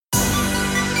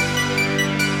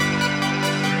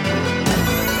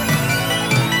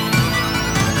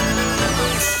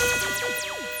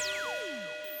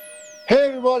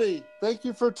everybody. Thank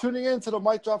you for tuning in to the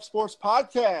Mic Drop Sports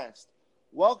Podcast.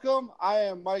 Welcome. I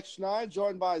am Mike Schneid,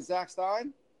 joined by Zach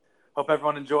Stein. Hope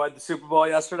everyone enjoyed the Super Bowl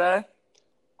yesterday.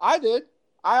 I did.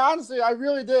 I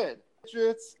really did.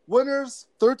 Patriots winners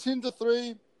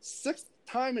 13-3, sixth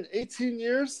time in 18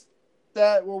 years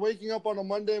that we're waking up on a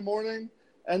Monday morning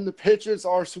and the Patriots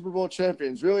are Super Bowl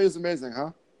champions. Really is amazing,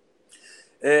 huh?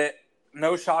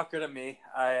 No shocker to me.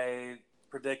 I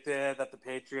predicted that the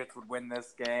Patriots would win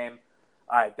this game.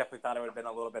 I definitely thought it would have been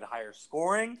a little bit higher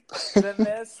scoring than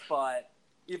this, but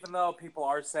even though people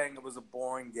are saying it was a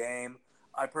boring game,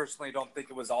 I personally don't think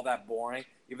it was all that boring.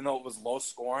 Even though it was low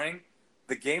scoring,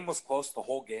 the game was close the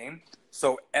whole game,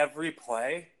 so every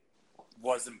play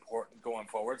was important going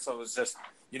forward. So it was just,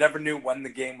 you never knew when the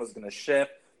game was going to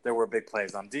shift. There were big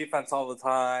plays on defense all the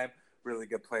time, really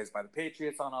good plays by the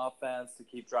Patriots on offense to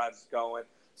keep drives going.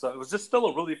 So it was just still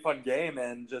a really fun game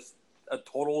and just a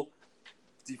total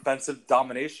defensive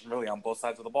domination really on both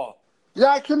sides of the ball. Yeah,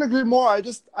 I couldn't agree more.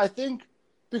 I think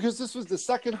because this was the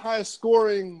second highest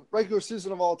scoring regular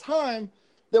season of all time,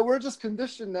 that we're just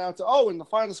conditioned now to, and the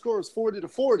final score is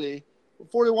 40-40,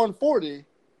 41-40.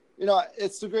 You know,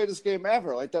 it's the greatest game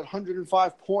ever, like that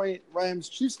 105-point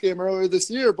Rams-Chiefs game earlier this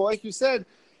year. But like you said,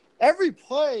 every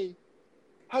play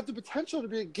had the potential to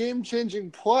be a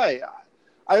game-changing play.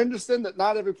 I understand that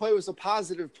not every play was a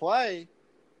positive play,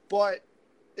 but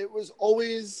it was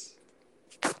always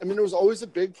a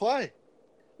big play.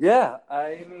 Yeah,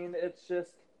 I mean, it's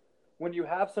just when you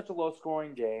have such a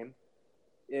low-scoring game,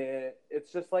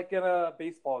 it's just like in a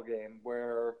baseball game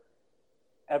where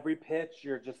every pitch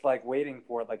you're just like waiting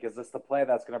for it. Like, is this the play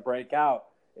that's going to break out?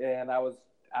 And I was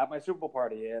at my Super Bowl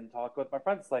party and talked with my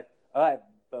friends. Like, all right,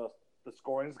 the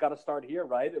scoring's got to start here,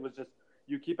 right? It was just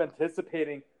you keep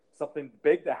anticipating something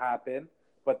big to happen,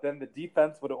 but then the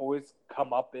defense would always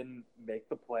come up and make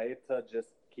the play to just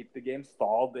keep the game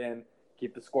stalled and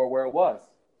keep the score where it was.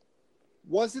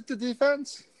 Was it the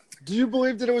defense? Do you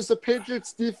believe that it was the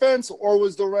Patriots' defense, or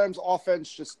was the Rams'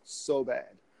 offense just so bad?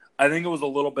 I think it was a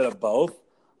little bit of both.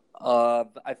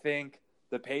 I think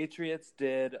the Patriots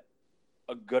did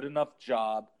a good enough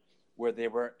job where they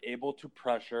were able to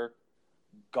pressure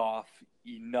Goff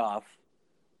enough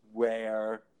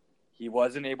where he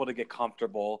wasn't able to get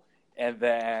comfortable. And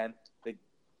then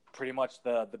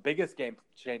the biggest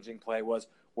game-changing play was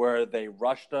where they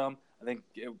rushed him, and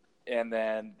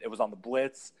then it was on the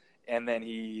blitz, and then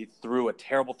he threw a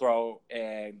terrible throw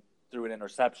and threw an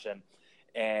interception.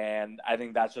 And I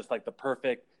think that's just like the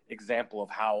perfect example of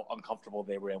how uncomfortable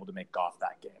they were able to make Goff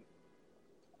that game.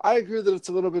 I agree that it's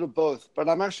a little bit of both, but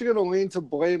I'm actually going to lean to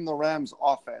blame the Rams'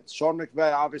 offense. Sean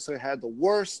McVay obviously had the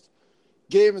worst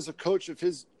game as a coach of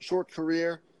his short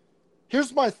career.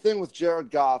 Here's my thing with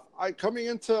Jared Goff. Coming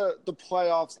into the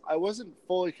playoffs, I wasn't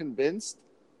fully convinced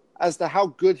as to how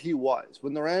good he was.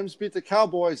 When the Rams beat the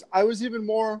Cowboys, I was even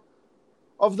more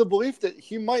of the belief that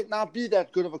he might not be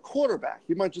that good of a quarterback.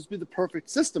 He might just be the perfect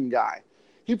system guy.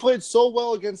 He played so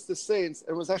well against the Saints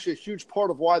and was actually a huge part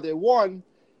of why they won,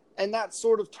 and that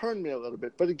sort of turned me a little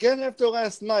bit. But again, after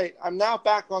last night, I'm now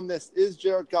back on this. Is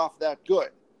Jared Goff that good?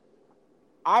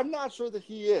 I'm not sure that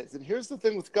he is. And here's the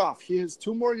thing with Goff. He has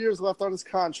 2 more years left on his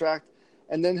contract,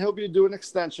 and then he'll be doing an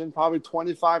extension, probably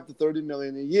 $25 to $30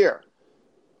 million a year.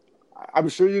 I'm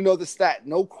sure you know the stat.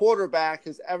 No quarterback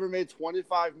has ever made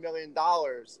 $25 million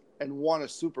and won a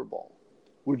Super Bowl.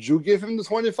 Would you give him the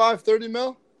 $25-30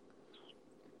 mil?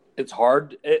 It's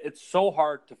hard. It's so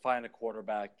hard to find a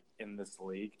quarterback in this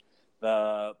league.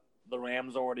 The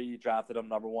Rams already drafted him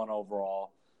number 1 overall.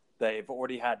 They've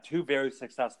already had 2 very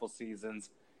successful seasons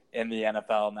in the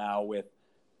NFL now with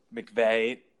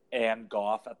McVay and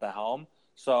Goff at the helm.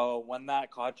 So when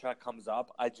that contract comes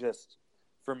up,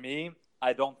 for me,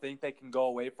 I don't think they can go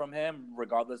away from him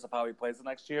regardless of how he plays the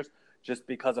next years, just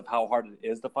because of how hard it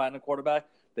is to find a quarterback.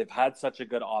 They've had such a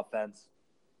good offense.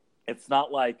 It's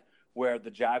not like where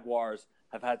the Jaguars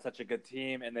have had such a good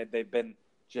team and they've been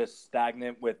just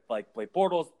stagnant with like Blake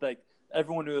Bortles. Like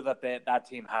everyone knew that that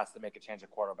team has to make a change at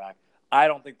quarterback. I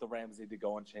don't think the Rams need to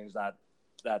go and change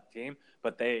that team,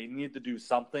 but they need to do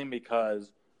something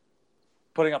because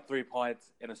putting up 3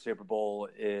 points in a Super Bowl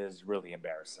is really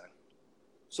embarrassing.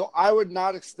 So I would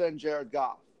not extend Jared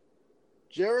Goff.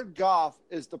 Jared Goff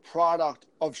is the product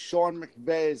of Sean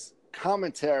McVay's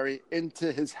commentary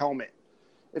into his helmet.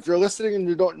 If you're listening and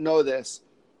you don't know this,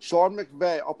 Sean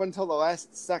McVay, up until the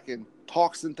last second,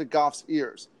 talks into Goff's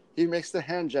ears. He makes the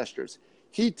hand gestures.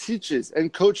 He teaches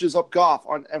and coaches up Goff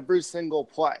on every single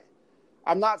play.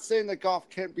 I'm not saying that Goff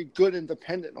can't be good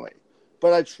independently,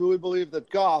 but I truly believe that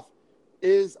Goff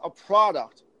is a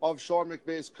product of Sean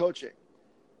McVay's coaching.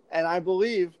 And I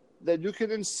believe that you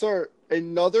can insert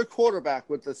another quarterback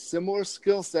with a similar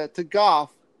skill set to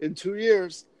Goff in 2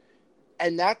 years,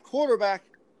 and that quarterback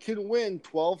can win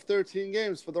 12, 13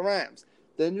 games for the Rams.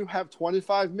 Then you have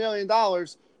 $25 million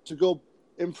to go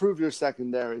improve your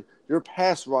secondary, your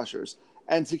pass rushers,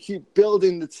 and to keep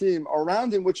building the team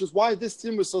around him, which is why this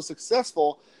team was so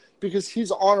successful, because he's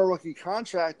on a rookie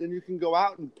contract, and you can go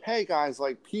out and pay guys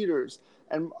like Peters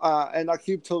and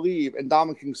Aqib Talib and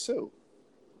Ndamukong Suh.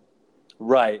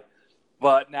 Right.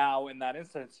 But now, in that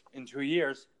instance, in 2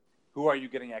 years, who are you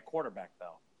getting at quarterback,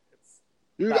 though?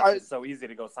 It's so easy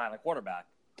to go sign a quarterback.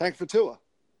 Tank for Tua.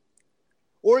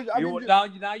 Or now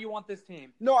you want this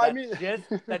team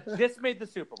that just made the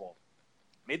Super Bowl,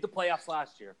 made the playoffs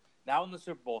last year, now in the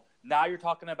Super Bowl. Now you're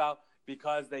talking about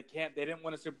because they didn't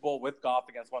win a Super Bowl with Goff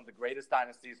against one of the greatest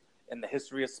dynasties in the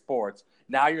history of sports.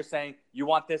 Now you're saying you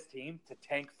want this team to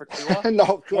tank for Tua? No,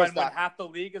 of course not. When half the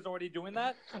league is already doing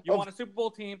that, you want a Super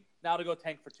Bowl team now to go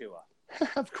tank for Tua?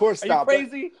 Of course not. Are you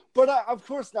crazy? Of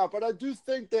course not. But I do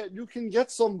think that you can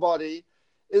get somebody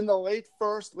in the late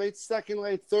first, late second,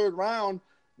 late third round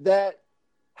that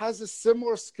has a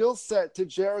similar skill set to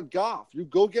Jared Goff. You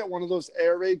go get one of those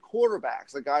air raid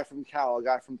quarterbacks, a guy from Cal, a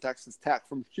guy from Texas Tech,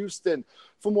 from Houston,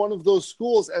 from one of those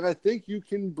schools, and I think you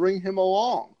can bring him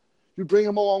along. You bring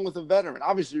him along with a veteran.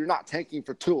 Obviously, you're not tanking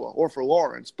for Tua or for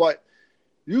Lawrence, but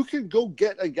you can go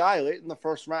get a guy late in the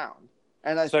first round.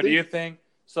 And do you think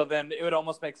 – so then it would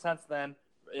almost make sense then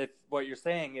if what you're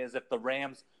saying is if the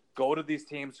Rams go to these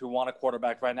teams who want a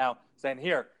quarterback right now, saying,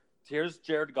 here's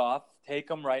Jared Goff, take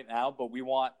him right now, but we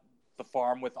want the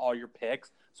farm with all your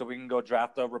picks so we can go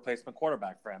draft a replacement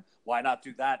quarterback for him. Why not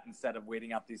do that instead of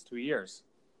waiting out these 2 years?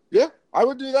 Yeah, I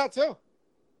would do that too.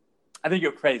 I think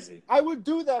you're crazy. I would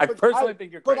do that. I personally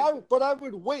think you're crazy. But I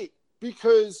would wait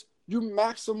because you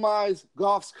maximize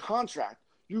Goff's contract.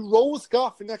 You roll with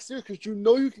Goff for next year because you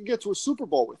know you can get to a Super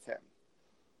Bowl with him.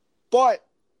 But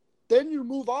then you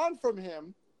move on from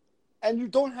him and you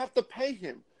don't have to pay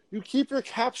him. You keep your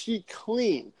cap sheet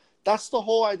clean. That's the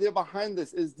whole idea behind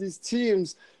this, is these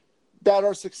teams that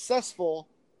are successful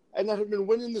and that have been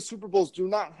winning the Super Bowls do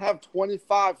not have $25,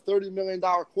 $30 million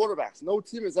quarterbacks. No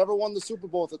team has ever won the Super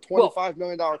Bowl with a $25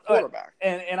 million quarterback.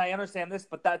 And I understand this,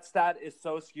 but that stat is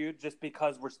so skewed just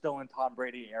because we're still in Tom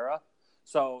Brady era.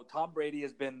 So Tom Brady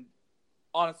has been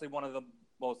honestly one of the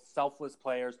most selfless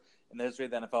players in the history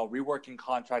of the NFL, reworking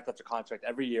contract after contract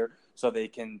every year so they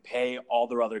can pay all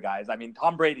their other guys. I mean,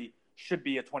 Tom Brady should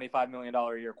be a $25 million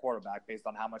a year quarterback based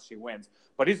on how much he wins,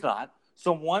 but he's not.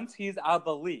 So once he's out of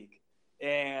the league,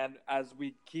 and as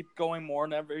we keep going more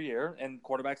and every year and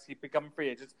quarterbacks keep becoming free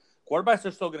agents, quarterbacks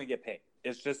are still going to get paid.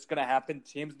 It's just going to happen.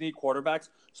 Teams need quarterbacks,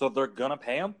 so they're going to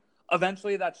pay them.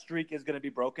 Eventually, that streak is going to be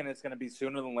broken. It's going to be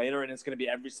sooner than later, and it's going to be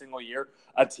every single year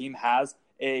a team has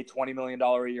a $20 million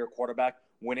a year quarterback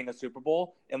winning a Super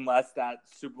Bowl, unless that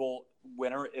Super Bowl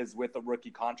winner is with a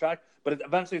rookie contract. But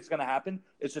eventually, it's going to happen.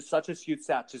 It's just such a huge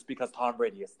stat just because Tom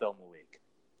Brady is still in the league.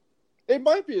 It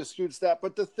might be a skewed stat,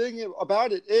 but the thing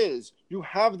about it is you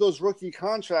have those rookie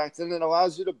contracts, and it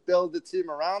allows you to build the team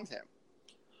around him.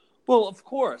 Well, of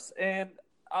course. And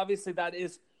obviously that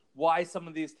is why some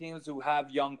of these teams who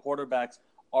have young quarterbacks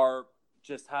are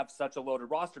just have such a loaded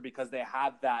roster, because they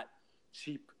have that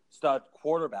cheap stud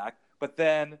quarterback. But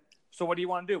then, so what do you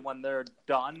want to do when they're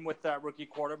done with that rookie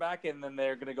quarterback and then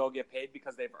they're going to go get paid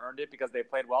because they've earned it, because they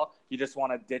played well? You just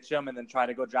want to ditch them and then try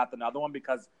to go draft another one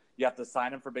because you have to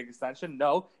sign him for big extension?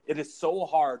 No, it is so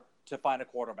hard to find a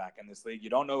quarterback in this league. You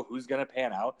don't know who's going to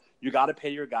pan out. You got to pay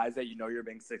your guys that you know you're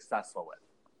being successful with.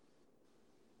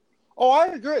 Oh, I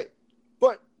agree.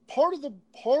 But part of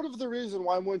the reason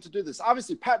why I'm willing to do this,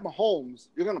 obviously Pat Mahomes,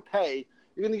 you're going to pay.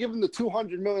 You're going to give him the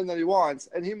 $200 million that he wants,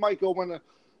 and he might go win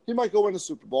a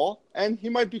Super Bowl, and he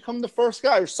might become the first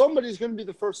guy, or somebody's going to be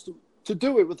the first to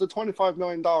do it with a $25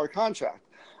 million contract.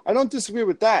 I don't disagree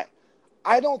with that.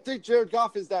 I don't think Jared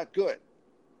Goff is that good.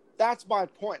 That's my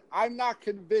point. I'm not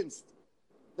convinced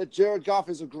that Jared Goff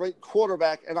is a great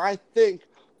quarterback, and I think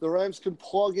the Rams can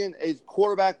plug in a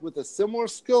quarterback with a similar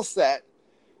skill set,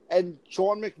 and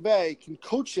Sean McVay can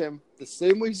coach him the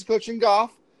same way he's coaching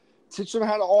Goff, teach him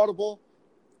how to audible,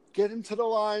 get him to the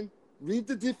line, read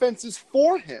the defenses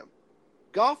for him.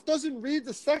 Goff doesn't read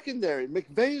the secondary.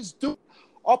 McVay is doing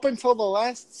up until the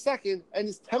last second, and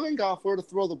he's telling Goff where to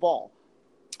throw the ball.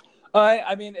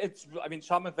 I mean,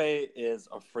 Sean McVay is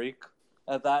a freak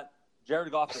at that.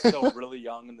 Jared Goff is still really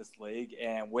young in this league,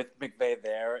 and with McVay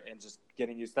there and just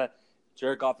getting used to that,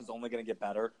 Jared Goff is only going to get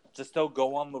better. Just still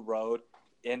go on the road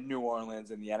in New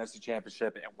Orleans in the NFC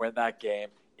Championship and win that game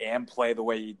and play the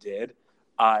way he did.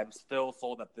 I'm still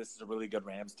sold that this is a really good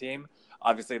Rams team.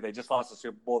 Obviously, they just lost the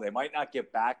Super Bowl. They might not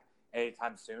get back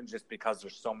anytime soon just because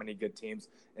there's so many good teams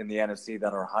in the NFC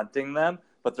that are hunting them,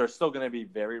 but they're still going to be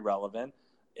very relevant.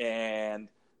 And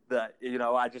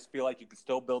I just feel like you can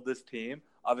still build this team.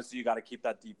 Obviously, you got to keep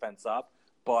that defense up.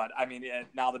 But, I mean,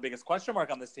 now the biggest question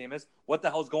mark on this team is what the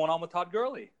hell's going on with Todd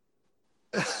Gurley?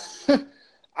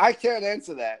 I can't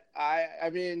answer that. I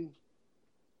mean,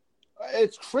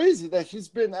 it's crazy that he's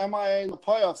been MIA in the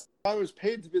playoffs. I was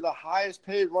paid to be the highest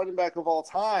paid running back of all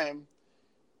time.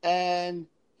 And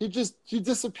he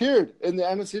disappeared in the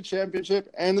NFC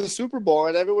Championship and the Super Bowl.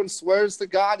 And everyone swears to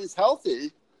God he's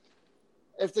healthy.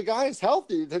 If the guy is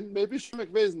healthy, then maybe Sean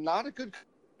McVay is not a good.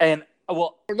 And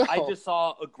I just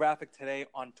saw a graphic today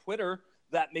on Twitter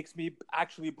that makes me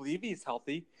actually believe he's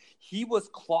healthy. He was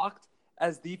clocked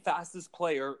as the fastest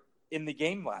player in the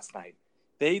game last night.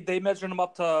 They measured him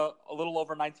up to a little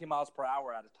over 19 miles per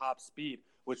hour at a top speed,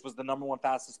 which was the number one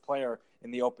fastest player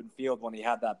in the open field when he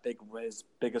had that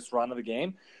biggest run of the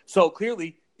game. So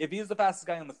clearly, if he's the fastest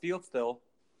guy on the field still,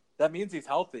 that means he's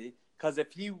healthy. Because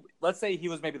let's say he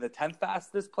was maybe the 10th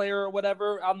fastest player or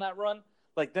whatever on that run,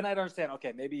 like then I'd understand,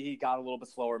 okay, maybe he got a little bit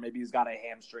slower. Maybe he's got a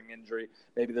hamstring injury.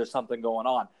 Maybe there's something going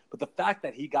on. But the fact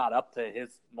that he got up to his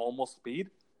normal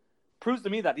speed proves to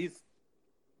me that he's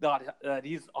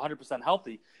 100%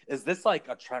 healthy. Is this like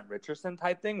a Trent Richardson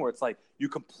type thing where it's like you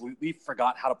completely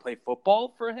forgot how to play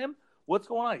football for him? What's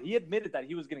going on? He admitted that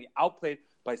he was getting outplayed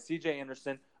by C.J.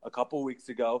 Anderson a couple of weeks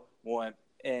ago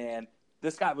and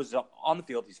this guy was on the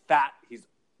field. He's fat.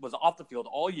 Was off the field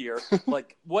all year.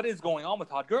 Like, what is going on with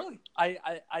Todd Gurley? I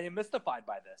am mystified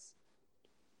by this.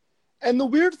 And the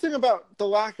weird thing about the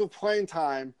lack of playing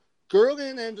time, Gurley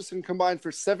and Anderson combined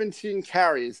for 17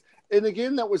 carries in a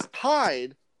game that was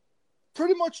tied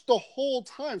pretty much the whole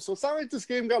time. So it's not like this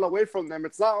game got away from them.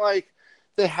 It's not like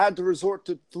they had to resort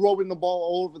to throwing the ball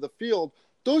all over the field.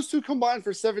 Those two combined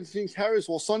for 17 carries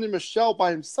while Sonny Michel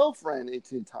by himself ran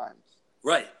 18 times.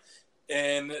 Right.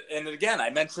 And again, I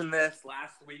mentioned this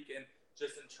last week and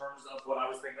just in terms of what I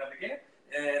was thinking of the game.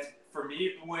 And for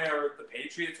me, where the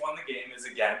Patriots won the game is,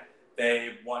 again,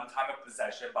 they won time of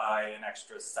possession by an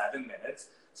extra 7 minutes.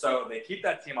 So they keep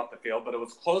that team up the field, but it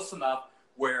was close enough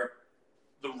where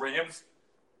the Rams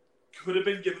could have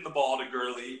been giving the ball to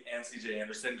Gurley and C.J.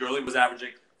 Anderson. Gurley was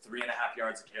averaging 3.5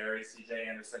 yards a carry. C.J.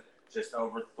 Anderson just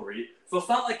over 3. So it's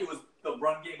not like the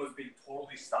run game was being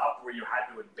totally stopped where you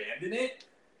had to abandon it.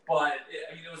 But,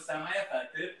 it was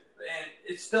semi-effective, and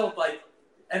it's still, like,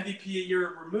 MVP a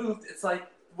year removed. It's like,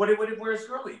 where's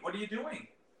Gurley? What are you doing?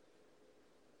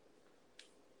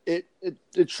 It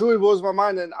truly blows my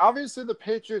mind. And obviously the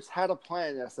Patriots had a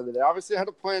plan yesterday. They obviously had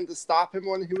a plan to stop him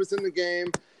when he was in the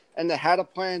game, and they had a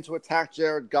plan to attack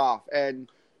Jared Goff. And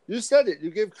you said it.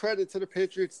 You give credit to the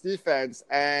Patriots defense,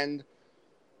 and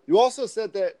you also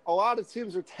said that a lot of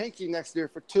teams are tanking next year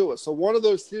for Tua. So one of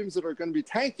those teams that are going to be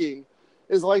tanking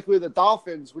is likely the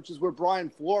Dolphins, which is where Brian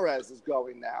Flores is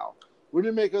going now. What do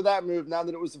you make of that move now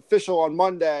that it was official on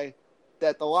Monday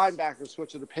that the linebacker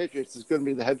switch of the Patriots is going to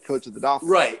be the head coach of the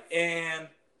Dolphins? Right. And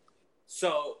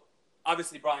so,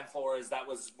 obviously, Brian Flores, that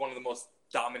was one of the most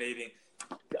dominating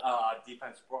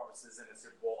defense performances in the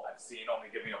Super Bowl I've seen, only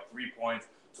giving up 3 points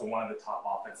to one of the top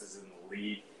offenses in the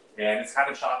league. And it's kind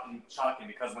of shocking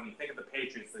because when you think of the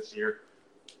Patriots this year,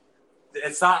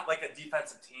 it's not like a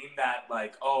defensive team that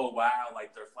like, oh, wow,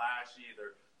 like they're flashy,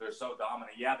 they're so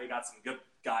dominant. Yeah, they got some good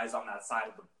guys on that side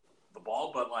of the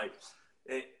ball, but like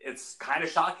it's kind of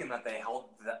shocking that they held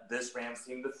this Rams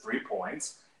team to 3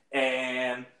 points.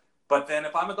 But then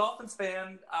if I'm a Dolphins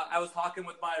fan, I was talking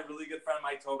with my really good friend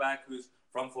Mike Toback, who's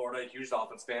from Florida, a huge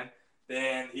Dolphins fan,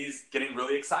 then he's getting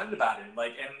really excited about it.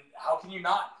 Like, and how can you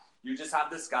not? You just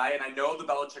have this guy, and I know the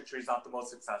Belichick tree is not the most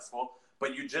successful,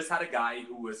 but you just had a guy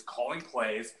who was calling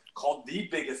plays, called the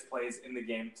biggest plays in the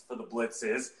game for the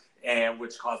blitzes, and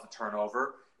which caused the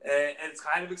turnover. And it's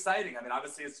kind of exciting. I mean,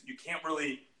 obviously,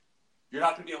 you're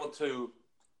not going to be able to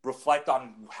reflect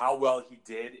on how well he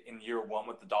did in year one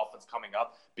with the Dolphins coming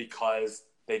up because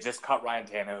they just cut Ryan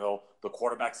Tannehill. The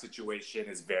quarterback situation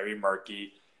is very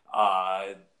murky.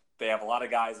 They have a lot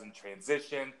of guys in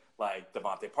transition, like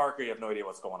Devontae Parker. You have no idea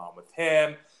what's going on with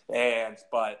him.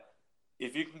 But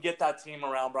if you can get that team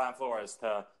around Brian Flores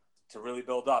to really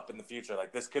build up in the future,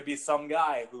 like this could be some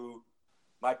guy who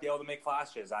might be able to make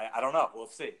flashes. I don't know. We'll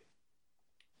see.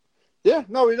 Yeah,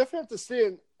 no, we definitely have to see.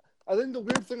 And I think the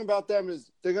weird thing about them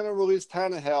is they're going to release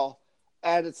Tannehill,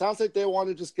 and it sounds like they want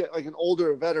to just get like an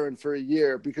older veteran for a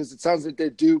year because it sounds like they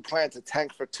do plan to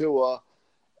tank for Tua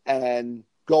and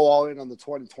go all in on the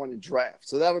 2020 draft.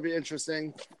 So that'll be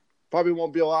interesting. Probably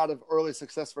won't be a lot of early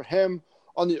success for him.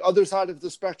 On the other side of the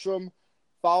spectrum,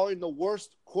 following the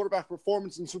worst quarterback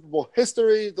performance in Super Bowl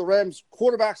history. The Rams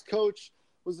quarterback's coach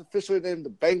was officially named the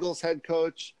Bengals head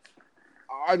coach.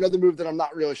 Another move that I'm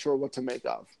not really sure what to make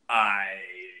of.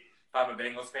 If I'm a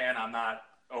Bengals fan, I'm not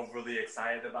overly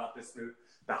excited about this move.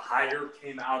 The hire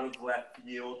came out of left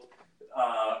field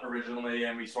originally,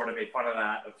 and we sort of made fun of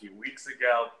that a few weeks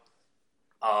ago.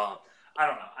 I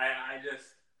don't know.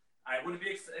 I wouldn't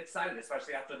be excited,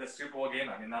 especially after this Super Bowl game.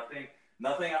 I mean,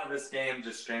 nothing out of this game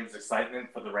just screams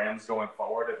excitement for the Rams going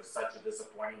forward. It was such a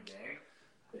disappointing game.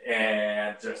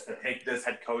 And just to take this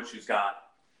head coach who's got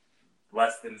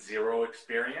less than zero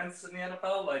experience in the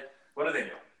NFL, like, what are they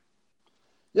doing?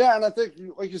 Yeah, and I think,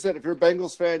 like you said, if you're a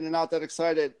Bengals fan, you're not that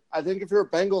excited. I think if you're a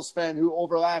Bengals fan who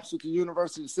overlaps with the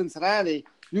University of Cincinnati,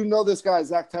 you know this guy,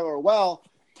 Zach Taylor, well.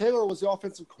 Taylor was the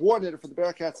offensive coordinator for the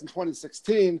Bearcats in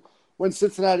 2016 when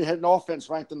Cincinnati had an offense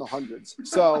ranked in the hundreds.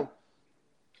 So,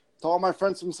 to all my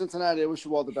friends from Cincinnati, I wish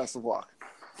you all the best of luck.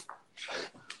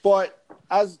 But,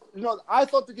 as you know, I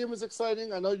thought the game was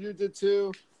exciting. I know you did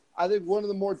too. I think one of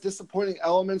the more disappointing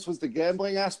elements was the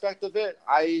gambling aspect of it.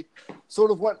 I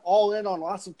sort of went all in on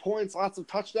lots of points, lots of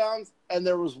touchdowns, and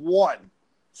there was one.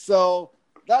 So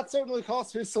that certainly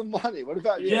cost me some money. What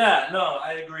about you? Yeah, no,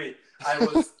 I agree. I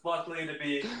was lucky to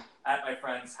be at my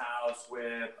friend's house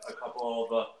with a couple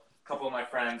of my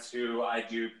friends who I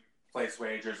do place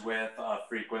wagers with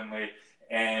frequently,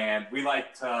 and we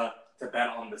like to bet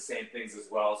on the same things as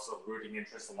well, so rooting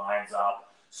interest lines up.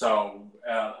 So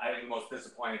I think the most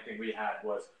disappointing thing we had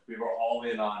was we were all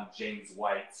in on James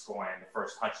White scoring the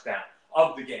first touchdown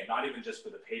of the game, not even just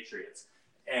for the Patriots.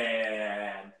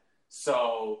 And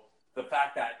so the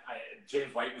fact that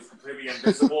James White was completely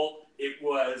invisible, it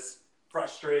was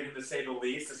frustrating to say the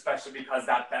least, especially because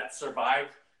that bet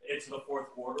survived into the fourth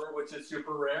quarter, which is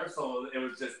super rare. So it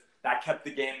was just that kept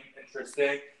the game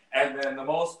interesting. And then the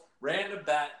most random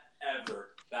bet ever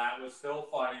that was still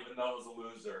fun, even though it was a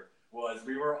loser, was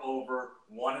we were over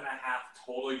 1.5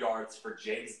 total yards for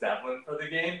James Devlin for the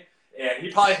game. And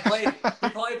he probably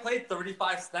played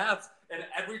 35 snaps. And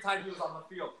every time he was on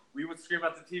the field, we would scream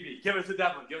at the TV, give it to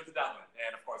Devlin, give it to Devlin.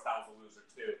 And, of course, that was a loser,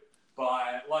 too.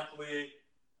 But luckily,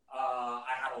 I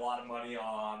had a lot of money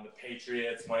on the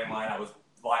Patriots money line. I was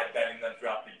live betting them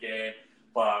throughout the game.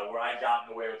 But where I got in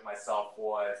the way with myself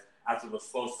was after the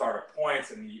slow start of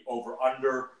points and the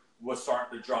over-under was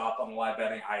starting to drop on the live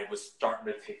betting, I was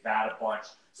starting to take that a bunch.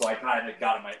 So I kind of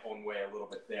got in my own way a little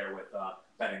bit there with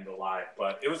betting the live.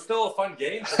 But it was still a fun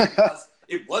game because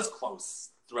it was close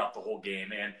throughout the whole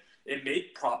game. And it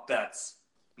made prop bets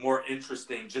more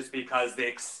interesting just because they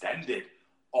extended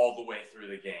all the way through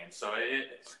the game. So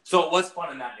it was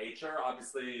fun in that nature.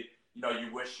 Obviously, you know,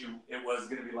 you wish it was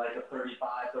going to be like a 35,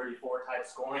 34 type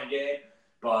scoring game.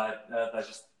 But that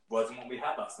just wasn't what we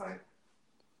had last night.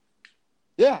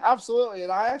 Yeah, absolutely.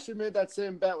 And I actually made that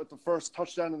same bet with the first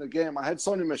touchdown in the game. I had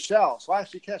Sony Michel, so I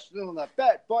actually cashed in on that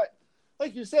bet. But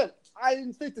like you said, I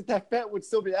didn't think that bet would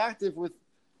still be active with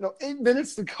 8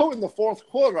 minutes to go in the fourth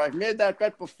quarter. I've made that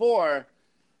bet before.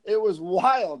 It was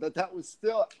wild that was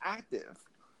still active.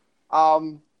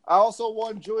 I also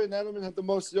won. Julian Edelman had the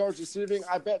most yards receiving.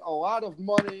 I bet a lot of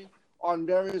money on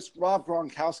various Rob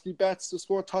Gronkowski bets to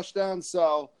score touchdowns.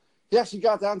 So he actually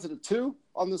got down to the 2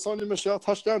 on the Sony Michel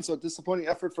touchdown. So a disappointing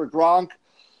effort for Gronk.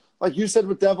 Like you said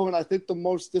with Devlin, I think the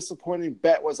most disappointing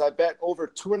bet was I bet over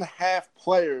 2.5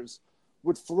 players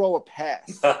would throw a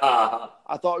pass.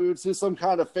 I thought we would see some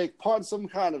kind of fake punt, some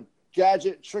kind of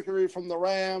gadget trickery from the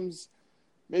Rams,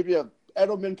 maybe a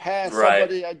Edelman pass. Right.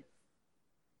 Somebody.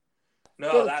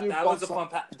 No, that was a fun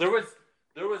pass. There was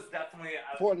definitely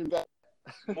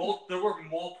there were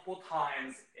multiple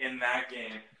times in that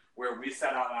game where we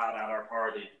said out loud at our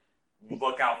party,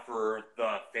 look out for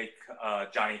the fake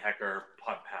Johnny Hekker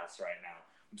punt pass right now.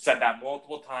 We said that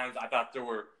multiple times. I thought there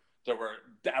were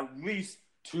at least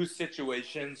 2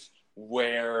 situations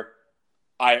where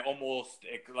I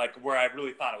where I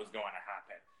really thought it was going to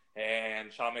happen.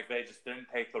 And Sean McVay just didn't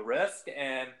take the risk.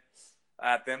 And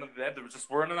at the end of the day, there just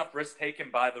weren't enough risks taken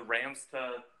by the Rams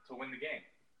to win the game.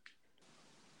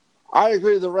 I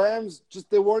agree. The Rams,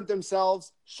 they weren't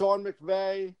themselves. Sean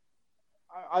McVay,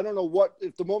 I don't know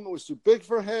if the moment was too big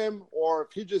for him or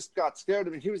if he just got scared.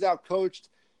 I mean, he was out-coached.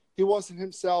 He wasn't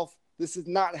himself. This is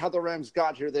not how the Rams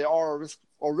got here. They are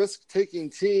a risk-taking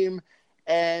team,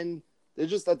 and they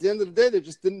just, at the end of the day, they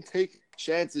just didn't take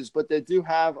chances. But they do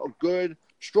have a good,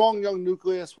 strong young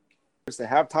nucleus. They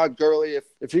have Todd Gurley.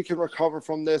 If he can recover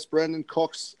from this, Brandon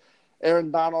Cooks,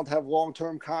 Aaron Donald have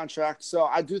long-term contracts. So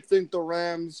I do think the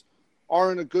Rams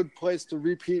are in a good place to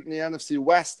repeat in the NFC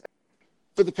West.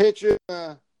 For the Patriots,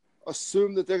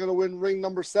 assume that they're going to win ring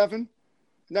number 7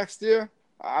 next year.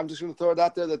 I'm just going to throw it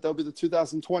out there that they'll be the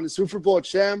 2020 Super Bowl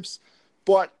champs.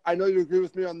 But I know you agree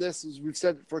with me on this, as we've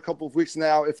said for a couple of weeks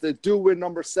now. If they do win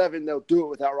number 7, they'll do it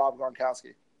without Rob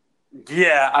Gronkowski.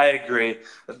 Yeah, I agree.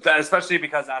 Especially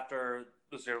because after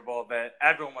the Super Bowl, that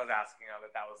everyone was asking him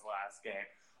that was the last game.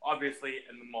 Obviously,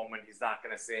 in the moment, he's not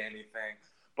going to say anything.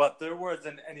 But there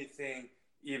wasn't anything,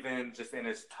 even just in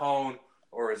his tone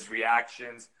or his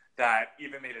reactions, that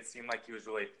even made it seem like he was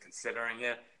really considering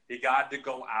it. He got to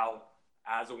go out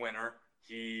as a winner.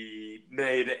 He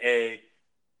made a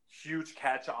huge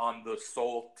catch on the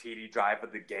sole TD drive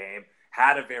of the game,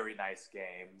 had a very nice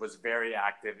game, was very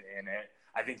active in it.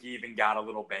 I think he even got a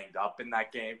little banged up in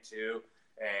that game too,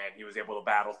 and he was able to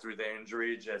battle through the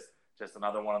injury. Just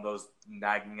another one of those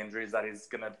nagging injuries that he's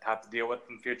going to have to deal with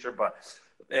in the future. But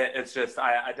it's just,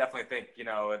 I definitely think,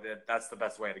 that's the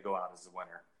best way to go out as a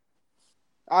winner.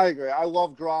 I agree. I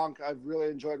love Gronk. I've really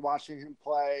enjoyed watching him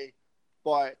play,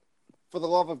 but for the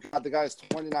love of God, the guy's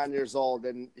 29 years old,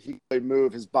 and he can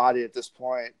move his body at this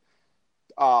point.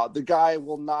 The guy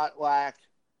will not lack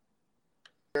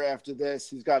after this.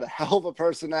 He's got a hell of a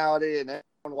personality, and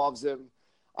everyone loves him.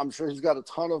 I'm sure he's got a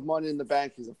ton of money in the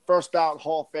bank. He's a first ballot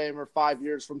Hall of Famer 5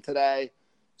 years from today.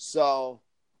 So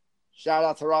shout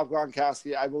out to Rob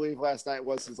Gronkowski. I believe last night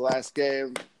was his last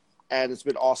game, and it's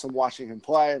been awesome watching him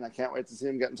play, and I can't wait to see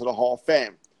him get into the Hall of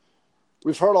Fame.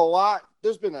 We've heard a lot.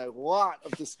 There's been a lot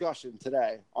of discussion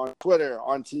today on Twitter,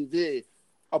 on TV,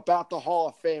 about the Hall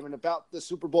of Fame and about the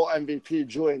Super Bowl MVP,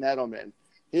 Julian Edelman.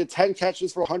 He had 10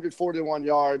 catches for 141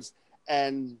 yards,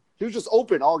 and he was just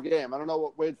open all game. I don't know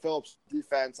what Wade Phillips'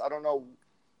 defense. I don't know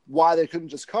why they couldn't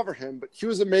just cover him, but he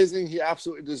was amazing. He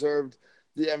absolutely deserved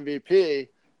the MVP,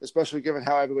 especially given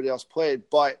how everybody else played.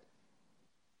 But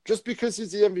just because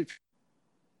he's the MVP,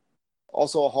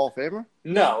 also a Hall of Famer?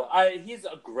 No, he's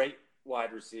a great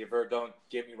wide receiver. Don't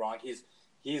get me wrong.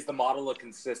 He's the model of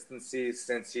consistency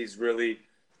since he's really,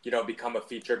 become a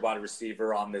featured wide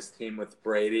receiver on this team with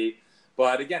Brady.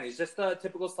 But again, he's just a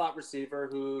typical slot receiver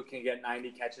who can get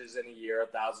 90 catches in a year,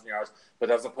 1,000 yards, but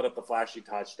doesn't put up the flashy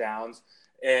touchdowns.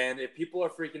 And if people are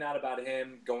freaking out about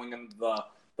him going into the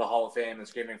Hall of Fame and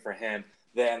screaming for him,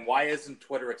 then why isn't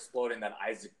Twitter exploding that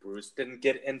Isaac Bruce didn't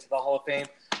get into the Hall of Fame?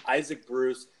 Isaac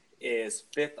Bruce is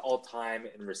 5th all-time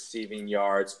in receiving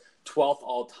yards, 12th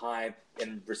all-time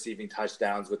in receiving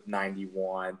touchdowns with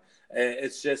 91.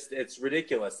 It's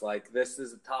ridiculous. Like, this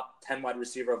is a top 10 wide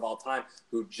receiver of all time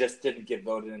who just didn't get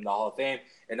voted in the Hall of Fame.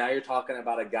 And now you're talking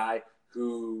about a guy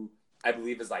who I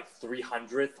believe is like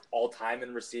 300th all-time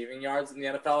in receiving yards in the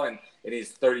NFL, and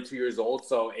he's 32 years old.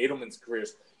 So Edelman's career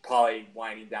is probably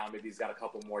winding down. Maybe he's got a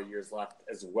couple more years left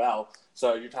as well.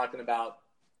 So you're talking about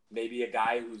maybe a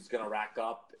guy who's going to rack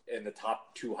up in the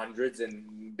top 200s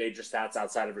in major stats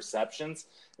outside of receptions.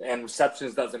 And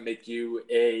receptions doesn't make you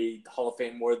a Hall of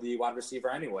Fame worthy wide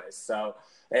receiver anyways. So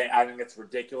I think it's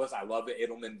ridiculous. I love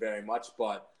Edelman very much,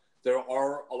 but there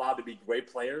are allowed to be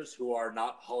great players who are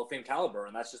not Hall of Fame caliber,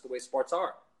 and that's just the way sports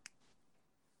are.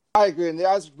 I agree. And the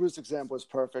Isaac Bruce example is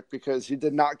perfect because he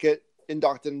did not get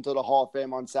inducted into the Hall of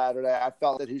Fame on Saturday. I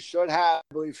felt that he should have,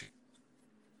 I believe,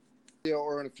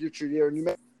 or in a future year. And you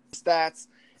mentioned stats.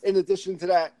 In addition to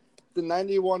that, the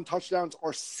 91 touchdowns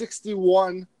are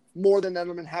 61 more than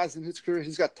Edelman has in his career.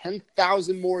 He's got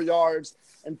 10,000 more yards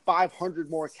and 500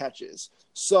 more catches.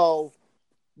 So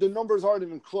the numbers aren't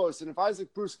even close. And if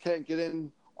Isaac Bruce can't get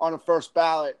in on a first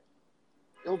ballot,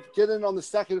 he'll get in on the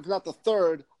second, if not the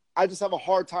third. I just have a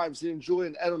hard time seeing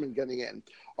Julian Edelman getting in.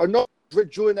 Another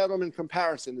Julian Edelman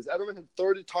comparison is Edelman had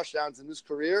 30 touchdowns in his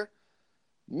career.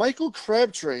 Michael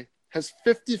Crabtree has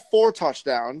 54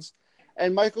 touchdowns,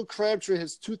 and Michael Crabtree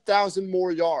has 2,000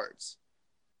 more yards.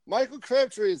 Michael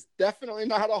Crabtree is definitely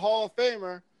not a Hall of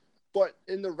Famer, but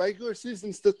in the regular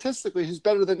season, statistically, he's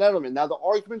better than Edelman. Now, the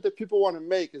argument that people want to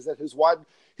make is that his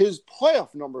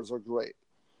playoff numbers are great.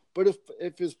 But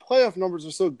if his playoff numbers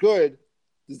are so good,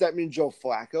 does that mean Joe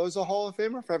Flacco is a Hall of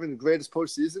Famer for having the greatest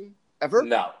postseason ever?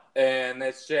 No, and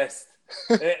it's just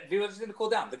people just need to cool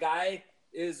down. The guy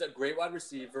is a great wide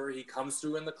receiver. He comes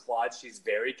through in the clutch. He's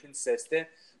very consistent,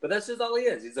 but that's just all he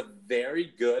is. He's a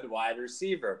very good wide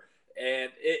receiver,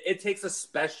 and it takes a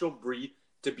special breed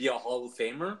to be a Hall of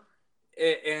Famer.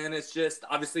 And it's just,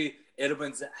 obviously,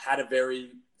 Edelman's had a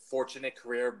very fortunate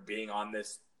career being on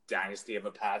this dynasty of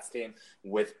a Pats team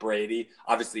with Brady.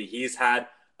 Obviously, he's had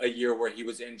a year where he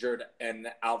was injured and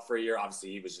out for a year.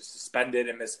 Obviously, he was just suspended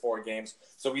and missed 4 games.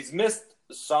 So he's missed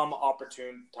some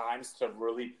opportune times to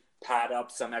really pad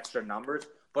up some extra numbers,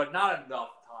 but not enough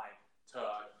time to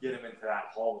get him into that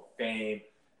Hall of Fame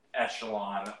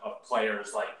echelon of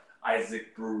players like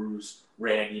Isaac Bruce,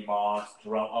 Randy Moss,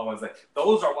 Terrell Owens. Like,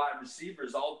 those are wide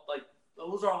receivers, all like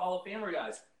those are Hall of Famer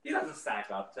guys. He doesn't stack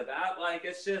up to that. Like,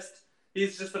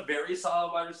 he's just a very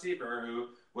solid wide receiver who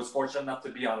was fortunate enough to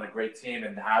be on a great team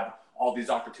and have all these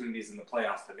opportunities in the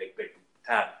playoffs to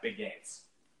have big games.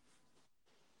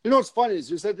 You know what's funny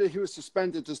is you said that he was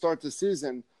suspended to start the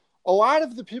season. A lot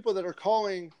of the people that are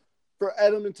calling for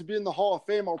Edelman to be in the Hall of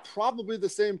Fame are probably the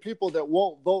same people that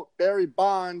won't vote Barry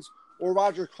Bonds or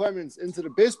Roger Clemens into the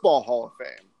Baseball Hall of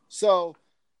Fame. So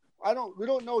we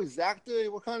don't know exactly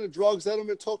what kind of drugs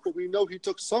Edelman took, but we know he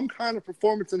took some kind of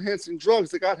performance-enhancing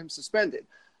drugs that got him suspended.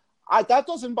 That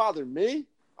doesn't bother me.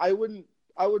 I wouldn't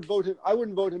vote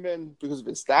him in because of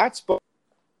his stats, but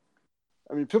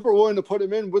I mean, people are willing to put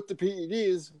him in with the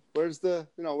PEDs. Where's the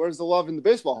love in the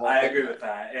Baseball Hall? I agree with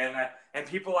that, and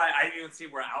people I even see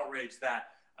were outraged that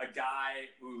a guy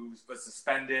who was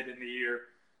suspended in the year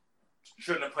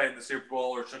shouldn't have played in the Super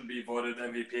Bowl or shouldn't be voted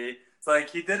MVP. It's like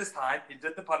he did his time. He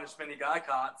did the punishment. He got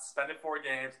caught, suspended 4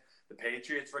 games. The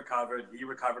Patriots recovered. He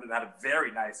recovered and had a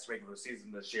very nice regular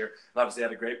season this year. And obviously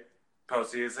had a great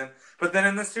postseason. But then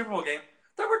in the Super Bowl game,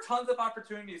 there were tons of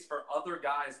opportunities for other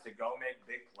guys to go make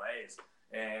big plays.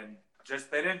 And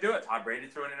just they didn't do it. Tom Brady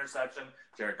threw an interception.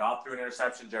 Jared Goff threw an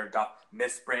interception. Jared Goff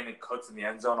missed Brandon Cooks in the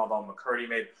end zone, although McCurdy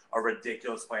made a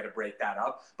ridiculous play to break that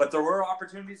up. But there were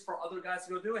opportunities for other guys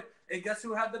to go do it. And guess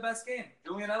who had the best game?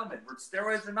 Julian Edelman.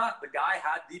 Steroids or not, the guy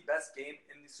had the best game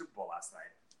in the Super Bowl last night.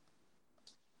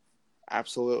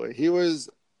 Absolutely. He was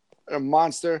a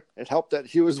monster. It helped that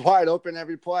he was wide open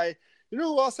every play. You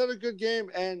know who else had a good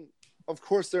game? And, of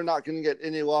course, they're not going to get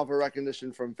any love or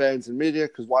recognition from fans and media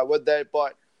because why would they?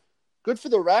 But good for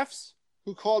the refs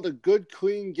who called a good,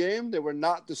 clean game. They were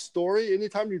not the story.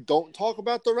 Anytime you don't talk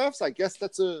about the refs, I guess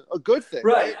that's a good thing.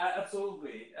 Right?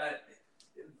 Absolutely.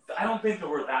 I don't think there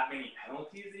were that many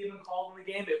penalties even called in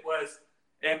the game. It was,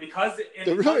 and because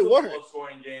it was a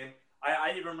low-scoring game,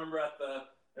 I even remember at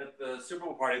the Super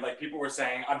Bowl party, like people were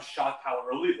saying, "I'm shocked how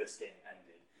early this game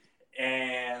ended,"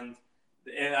 and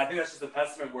I think that's just a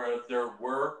testament where there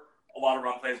were a lot of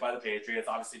run plays by the Patriots.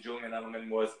 Obviously, Julian Edelman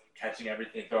was catching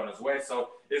everything thrown his way, so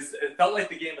it felt like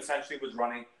the game essentially was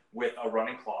running with a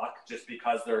running clock, just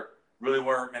because there really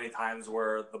weren't many times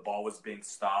where the ball was being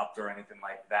stopped or anything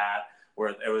like that,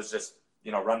 where it was just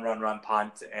run,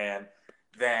 punt, and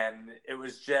then it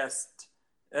was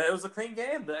a clean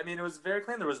game. I mean, it was very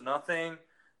clean. There was nothing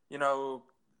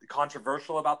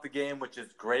controversial about the game, which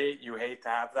is great. You hate to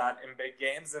have that in big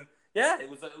games, and yeah, it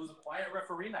was a quiet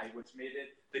referee night, which made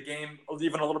the game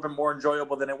even a little bit more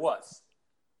enjoyable than it was.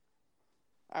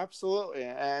 Absolutely,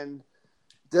 and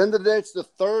at the end of the day, it's the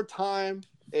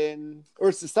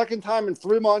second time in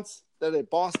 3 months that a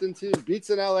Boston team beats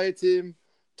an LA team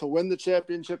to win the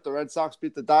championship. The Red Sox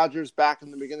beat the Dodgers back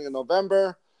in the beginning of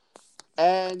November.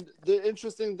 And the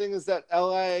interesting thing is that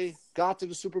LA got to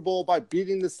the Super Bowl by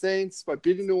beating the Saints, by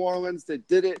beating New Orleans. They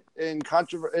did it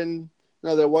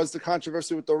there was the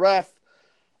controversy with the ref.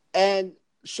 And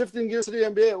shifting gears to the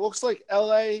NBA, it looks like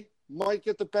LA might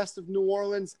get the best of New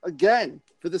Orleans again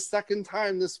for the second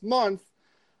time this month,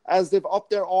 as they've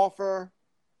upped their offer,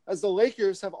 as the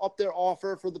Lakers have upped their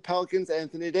offer for the Pelicans'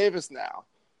 Anthony Davis now.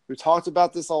 We talked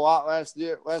about this a lot last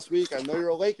week. I know you're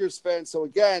a Lakers fan, so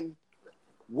again,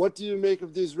 what do you make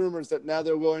of these rumors that now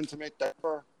they're willing to make that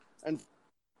offer and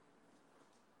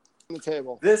on the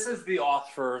table? This is the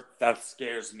offer that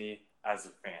scares me as a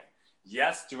fan.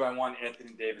 Yes, do I want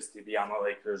Anthony Davis to be on the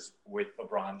Lakers with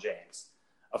LeBron James?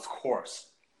 Of course.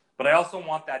 But I also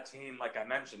want that team, like I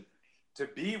mentioned, to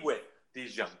be with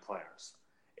these young players.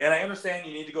 And I understand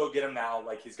you need to go get him now.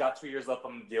 Like, he's got 2 years left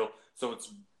on the deal.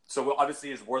 So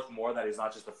obviously it's worth more that he's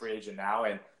not just a free agent now.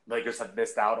 And Lakers have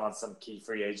missed out on some key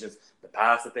free agents in the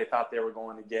past that they thought they were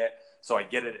going to get. So I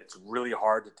get it. It's really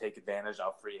hard to take advantage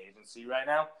of free agency right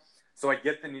now. So I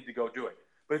get the need to go do it.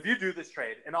 But if you do this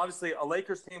trade, and obviously a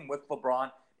Lakers team with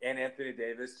LeBron and Anthony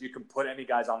Davis, you can put any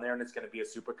guys on there and it's going to be a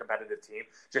super competitive team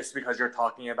just because you're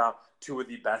talking about two of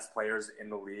the best players in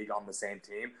the league on the same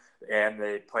team, and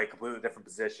they play completely different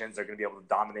positions. They're going to be able to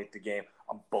dominate the game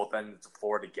on both ends of the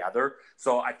floor together.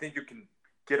 So I think you can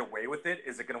get away with it.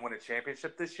 Is it going to win a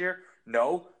championship this year?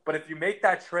 No. But if you make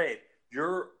that trade,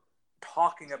 you're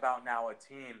talking about now a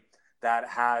team that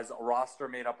has a roster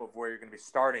made up of where you're going to be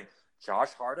starting Josh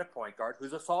Hart at point guard,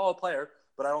 who's a solid player,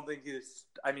 but I don't think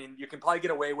you can probably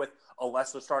get away with a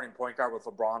lesser starting point guard with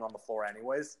LeBron on the floor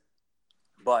anyways.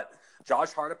 But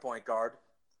Josh Hart at point guard,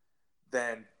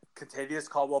 then Kentavious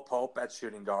Caldwell-Pope at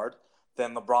shooting guard,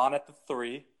 then LeBron at the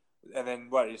 3, and then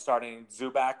are you starting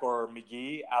Zubac or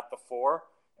McGee at the 4,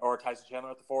 or Tyson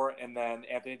Chandler at the 4, and then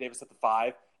Anthony Davis at the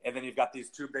 5, and then you've got these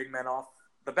two big men off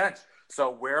the bench. So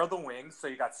where are the wings? So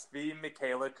you got Svi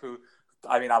Mikhailiuk, who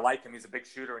I mean, I like him. He's a big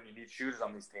shooter, and you need shooters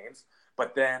on these teams.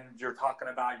 But then you're talking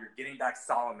about you're getting back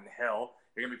Solomon Hill.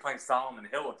 You're going to be playing Solomon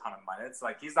Hill a ton of minutes.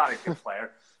 Like, he's not a good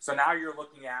player. So now you're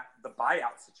looking at the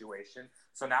buyout situation.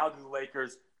 So now do the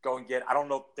Lakers go and get – I don't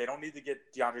know. They don't need to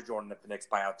get DeAndre Jordan if the Knicks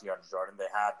buy out DeAndre Jordan. They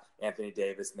have Anthony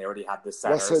Davis, and they already have the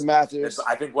centers. Wesley Matthews.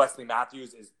 I think Wesley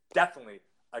Matthews is definitely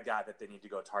a guy that they need to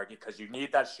go target because you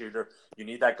need that shooter. You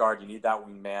need that guard. You need that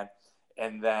wingman.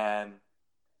 And then –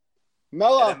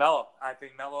 Melo. I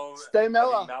think Melo. Stay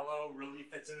Melo. I think Melo really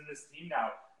fits into this team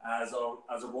now as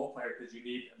a role player because you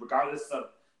need, regardless of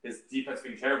his defense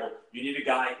being terrible, you need a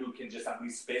guy who can just at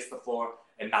least space the floor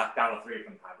and knock down a three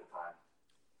from time to time.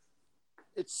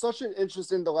 It's such an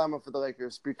interesting dilemma for the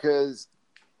Lakers because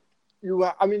you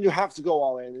have to go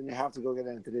all in and you have to go get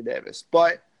Anthony Davis,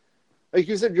 but like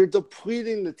you said, you're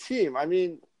depleting the team. I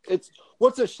mean,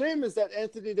 what's a shame is that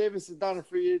Anthony Davis is not a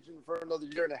free agent for another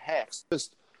year and a half.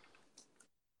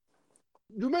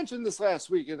 You mentioned this last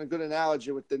week in a good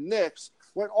analogy with the Knicks,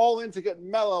 went all in to get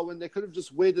Melo when they could have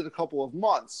just waited a couple of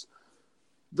months.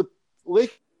 The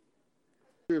Lakers,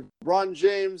 LeBron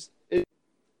James,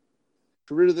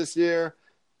 career this year,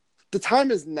 the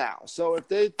time is now. So if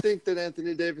they think that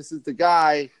Anthony Davis is the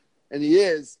guy, and he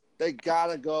is, they got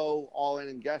to go all in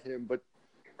and get him. But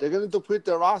they're going to deplete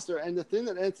their roster. And the thing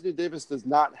that Anthony Davis does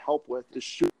not help with is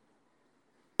shooting.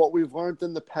 What we've learned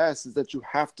in the past is that you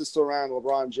have to surround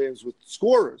LeBron James with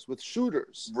scorers, with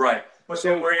shooters. Right. But so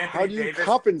then where how do you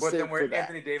compensate but then where for that?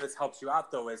 Anthony Davis helps you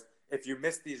out, though, is if you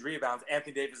miss these rebounds,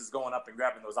 Anthony Davis is going up and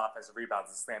grabbing those offensive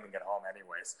rebounds and slamming it home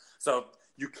anyways. So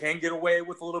you can get away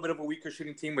with a little bit of a weaker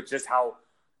shooting team with just how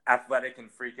athletic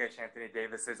and freakish Anthony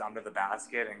Davis is under the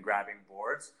basket and grabbing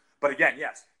boards. But again,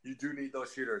 yes, you do need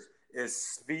those shooters.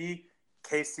 Is Svi,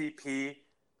 KCP,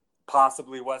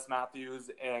 possibly Wes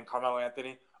Matthews, and Carmelo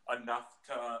Anthony enough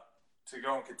to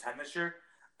go and contend this year?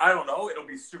 I don't know. It'll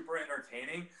be super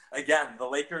entertaining. Again, the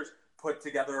Lakers put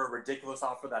together a ridiculous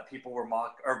offer that people were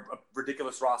a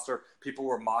ridiculous roster people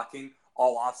were mocking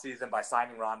all offseason by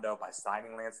signing Rondo, by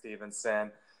signing Lance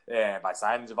Stevenson, and by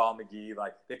signing JaVale McGee.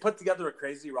 Like, they put together a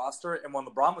crazy roster, and when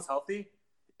LeBron was healthy,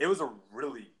 it was a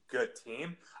really good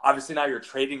team. Obviously, now you're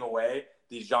trading away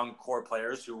these young core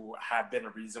players who have been a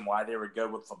reason why they were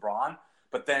good with LeBron,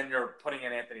 but then you're putting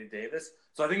in Anthony Davis.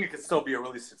 So I think it could still be a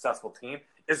really successful team.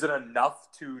 Is it enough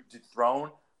to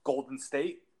dethrone Golden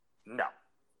State? No.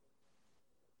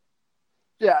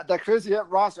 Yeah, that crazy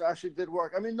roster actually did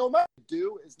work. I mean, no matter what you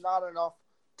do, is not enough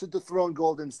to dethrone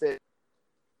Golden State.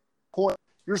 Point.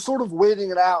 You're sort of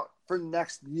waiting it out for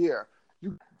next year.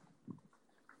 You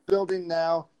building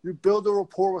now. You build a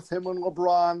rapport with him and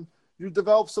LeBron. You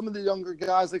develop some of the younger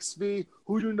guys like Svi,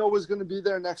 who you know is going to be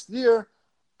there next year.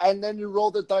 And then you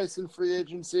roll the dice in free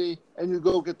agency, and you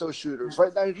go get those shooters.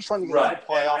 Right now, you're just trying to get to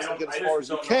the playoffs and get as far as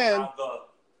you can. How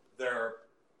their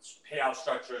payout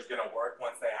structure is going to work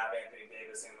once they have Anthony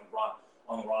Davis and LeBron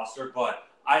on the roster. But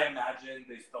I imagine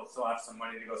they still have some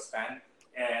money to go spend.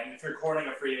 And if you're courting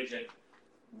a free agent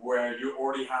where you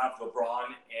already have LeBron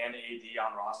and AD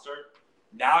on roster,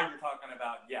 now you're talking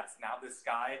about, yes, now this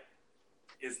guy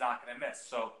is not going to miss.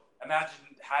 So imagine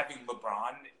having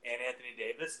LeBron and Anthony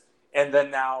Davis, and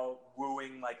then now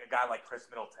wooing like a guy like Chris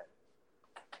Middleton.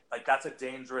 Like, that's a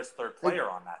dangerous third player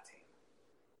on that team.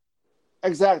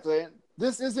 Exactly.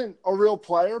 This isn't a real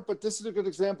player, but this is a good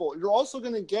example. You're also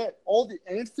going to get all the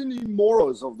Anthony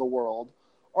Moros of the world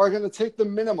are going to take the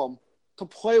minimum to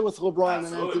play with LeBron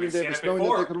and Anthony Davis, knowing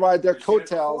that they could ride their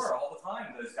coattails. All the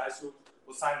time. Those guys who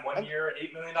will sign 1 year,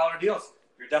 $8 million deals.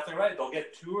 You're definitely right. They'll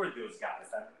get two of those guys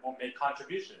that won't make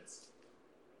contributions.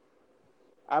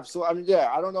 Absolutely. I mean,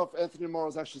 yeah, I don't know if Anthony Morrow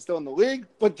is actually still in the league,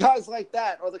 but guys like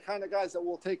that are the kind of guys that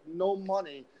will take no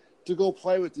money to go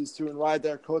play with these two and ride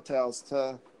their coattails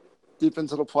to deep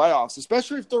into the playoffs,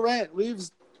 especially if Durant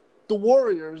leaves the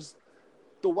Warriors.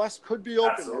 The West could be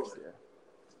open next year.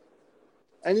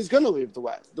 And he's going to leave the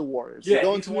Warriors. Yeah,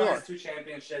 going he's to won New York. his 2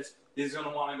 championships. He's going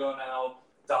to want to go now,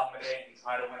 dominate, and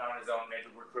try to win on his own,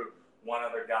 maybe recruit one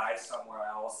other guy somewhere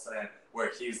else, and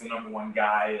where he's the number one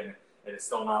guy, and it's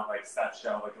still not like Steph's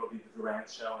show. Like, it'll be the Durant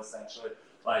show, essentially.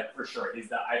 Like, for sure.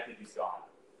 I think he's gone.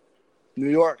 New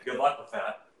York. Good luck with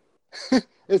that.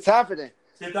 It's happening.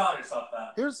 Keep telling yourself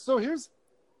that.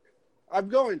 I'm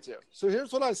going to. So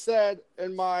here's what I said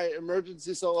in my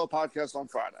emergency solo podcast on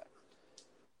Friday.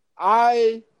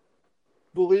 I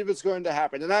believe it's going to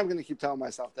happen. And I'm going to keep telling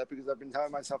myself that because I've been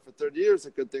telling myself for 30 years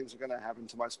that good things are going to happen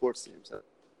to my sports teams.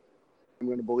 I'm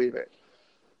going to believe it.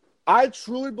 I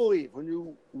truly believe when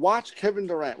you watch Kevin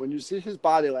Durant, when you see his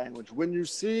body language, when you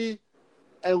see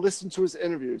and listen to his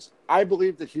interviews, I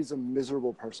believe that he's a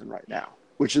miserable person right now,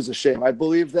 which is a shame. I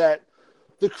believe that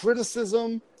the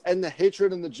criticism and the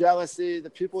hatred and the jealousy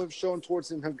that people have shown towards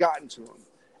him have gotten to him.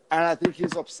 And I think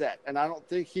he's upset. And I don't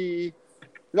think he's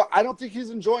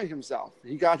enjoying himself.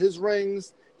 He got his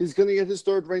rings. He's going to get his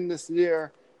third ring this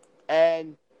year.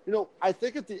 And, I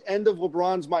think at the end of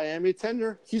LeBron's Miami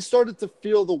tenure, he started to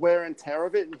feel the wear and tear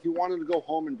of it, and he wanted to go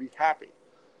home and be happy.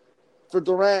 For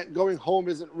Durant, going home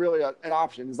isn't really an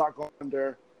option. He's not going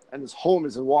there, and his home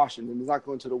is in Washington. He's not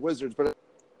going to the Wizards, but a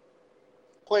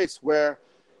place where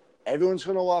everyone's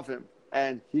going to love him,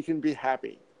 and he can be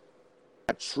happy.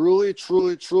 I truly,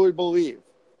 truly, truly believe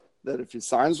that if he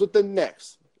signs with the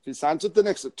Knicks,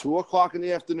 at 2 o'clock in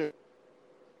the afternoon,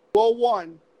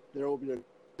 2:01, there will be a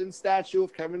statue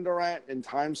of Kevin Durant in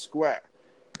Times Square.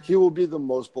 He will be the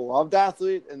most beloved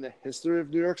athlete in the history of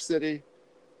New York City,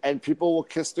 and people will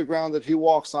kiss the ground that he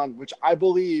walks on, which I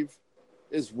believe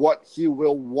is what he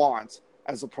will want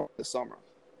as a pro this summer.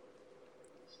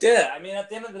 Yeah, I mean, at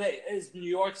the end of the day, is New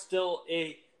York still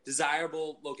a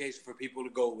desirable location for people to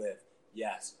go live?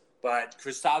 Yes. But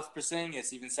Kristaps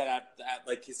Porzingis even said,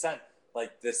 like he said,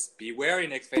 like this, be wary,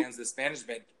 Knicks fans, this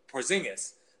management,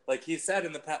 Porzingis. Like he said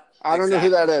in the past. I don't know who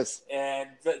that is. And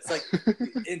but it's like,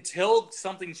 until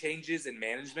something changes in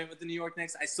management with the New York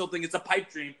Knicks, I still think it's a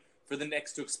pipe dream for the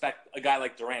Knicks to expect a guy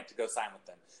like Durant to go sign with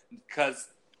them. Because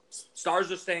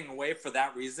stars are staying away for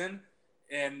that reason,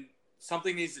 and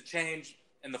something needs to change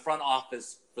in the front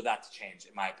office for that to change,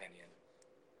 in my opinion.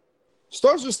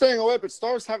 Stars are staying away, but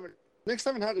Knicks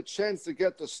haven't had a chance to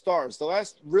get the stars. The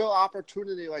last real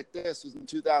opportunity like this was in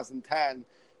 2010,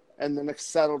 and the Knicks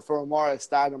settled for Amar'e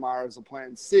Stoudemire as a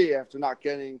plan C after not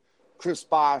getting Chris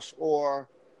Bosh or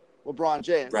LeBron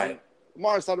James. Right.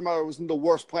 Amar'e Stoudemire wasn't the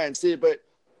worst plan C, but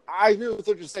I agree with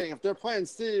what you're saying. If they're playing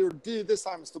C or D this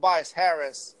time it's Tobias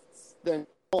Harris, then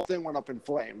the whole thing went up in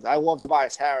flames. I love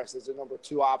Tobias Harris as a number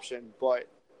 2 option, but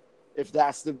if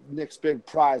that's the Knicks' big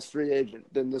prize free agent,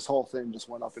 then this whole thing just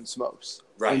went up in smokes.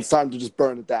 Right. And it's time to just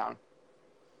burn it down.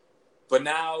 But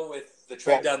now with the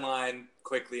trade deadline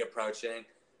quickly approaching,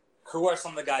 who are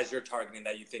some of the guys you're targeting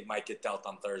that you think might get dealt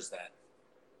on Thursday?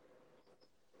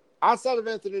 Outside of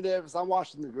Anthony Davis, I'm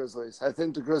watching the Grizzlies. I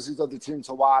think the Grizzlies are the team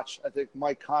to watch. I think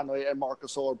Mike Conley and Marc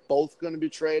Gasol are both going to be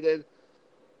traded.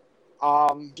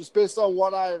 Just based on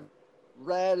what I've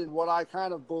read and what I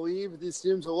kind of believe these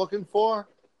teams are looking for,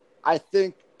 I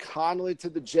think Conley to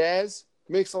the Jazz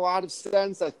makes a lot of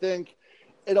sense. I think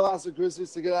it allows the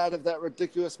Grizzlies to get out of that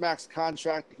ridiculous max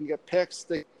contract. They can get picks.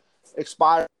 They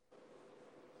expire.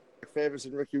 Favors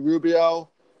in Ricky Rubio.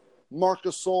 Marc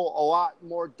Gasol, a lot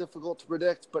more difficult to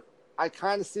predict, but I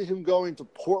kind of see him going to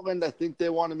Portland. I think they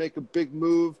want to make a big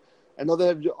move. I know they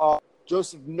have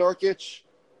Joseph Nurkic,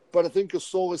 but I think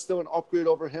Gasol is still an upgrade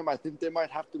over him. I think they might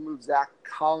have to move Zach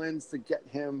Collins to get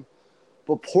him,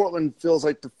 but Portland feels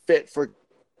like the fit for.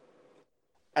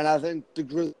 And I think the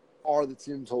Grizzlies are the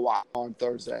team to watch on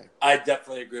Thursday. I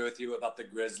definitely agree with you about the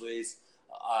Grizzlies.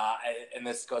 And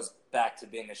this goes back to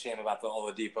being a shame about the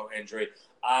Oladipo injury.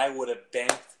 I would have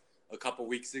banked a couple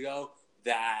weeks ago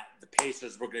that the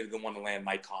Pacers were going to be the one to land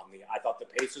Mike Conley. I thought the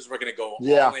Pacers were going to go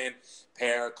all in,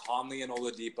 pair Conley and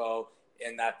Oladipo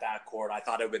in that backcourt. I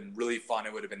thought it would have been really fun.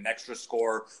 It would have been an extra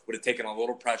score, would have taken a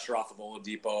little pressure off of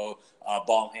Oladipo,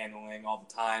 ball handling all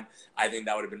the time. I think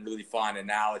that would have been really fun. And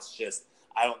now it's just,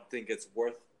 I don't think it's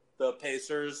worth the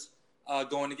Pacers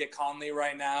going to get Conley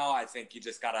right now. I think you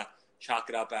just got to chalk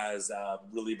it up as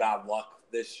really bad luck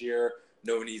this year.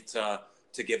 No need to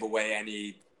give away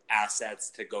any assets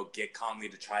to go get Conley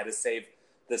to try to save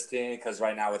this team, because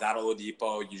right now without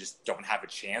Oladipo, you just don't have a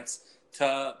chance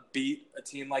to beat a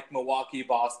team like Milwaukee,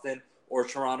 Boston, or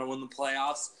Toronto in the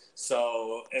playoffs.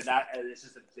 So it's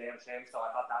just a damn shame. So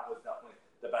I thought that was definitely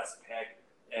the best pick.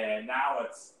 And now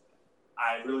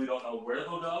I really don't know where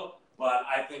they'll go, but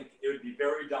I think it would be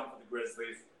very dumb for the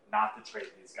Grizzlies not to trade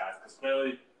these guys, because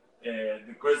clearly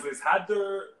the Grizzlies had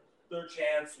their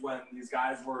chance when these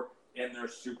guys were in their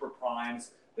super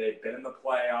primes. They've been in the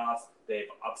playoffs. They've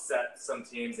upset some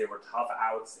teams. They were tough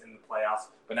outs in the playoffs,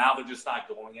 but now they're just not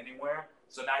going anywhere.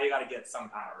 So now you got to get some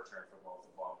kind of return for both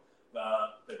of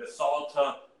them. The Gasol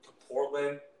to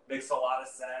Portland makes a lot of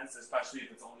sense, especially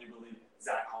if it's only really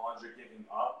Zach Collins you're giving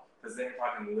up, because then you're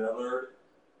talking Lillard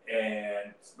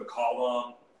and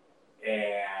McCollum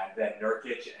and then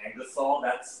Nurkic and Gasol.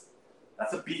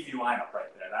 That's a beefy lineup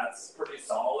right there. That's pretty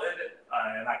solid,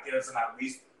 and that gives them at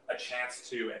least a chance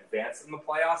to advance in the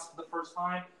playoffs for the first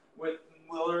time with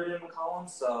Lillard and McCollum.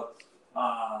 So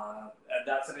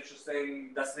that's an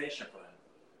interesting destination for them.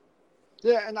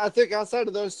 Yeah, and I think outside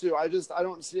of those two, I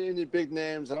don't see any big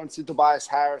names. I don't see Tobias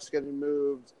Harris getting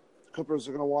moved. The Clippers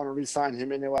are going to want to re-sign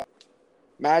him anyway.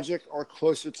 Magic are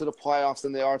closer to the playoffs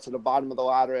than they are to the bottom of the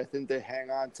ladder. I think they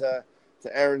hang on to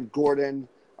Aaron Gordon.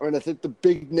 I mean, I think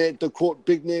the quote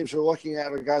big names you're looking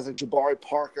at are guys like Jabari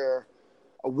Parker,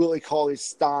 Willie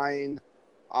Cauley-Stein.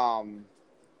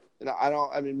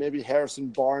 Maybe Harrison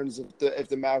Barnes if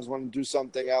the Mavs want to do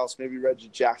something else. Maybe Reggie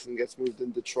Jackson gets moved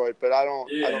in Detroit, but I don't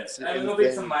see there'll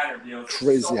be some anything minor deals.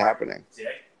 crazy happening.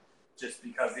 Just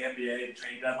because the NBA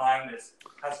trade deadline has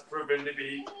proven to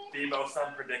be the most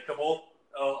unpredictable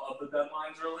of the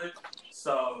deadlines, really.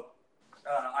 So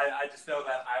I just know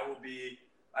that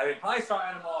probably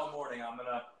starting tomorrow morning, I'm going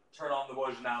to turn on the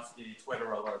Wojnarowski Twitter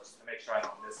alerts to make sure I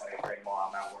don't miss anything while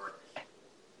I'm at work.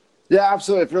 Yeah,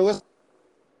 absolutely. If you're listening to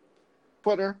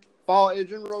Twitter, follow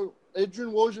Adrian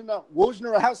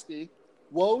Wojnarowski,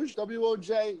 Woj,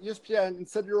 W-O-J, ESPN, and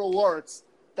send your alerts.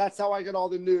 That's how I get all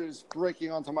the news breaking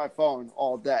onto my phone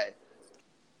all day.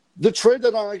 The trade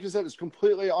deadline, like you said, is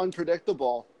completely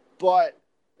unpredictable, but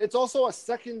it's also a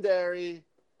secondary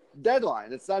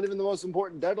deadline. It's not even the most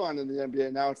important deadline in the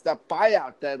NBA now. It's that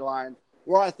buyout deadline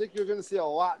where I think you're going to see a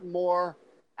lot more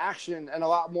action and a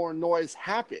lot more noise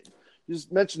happen. You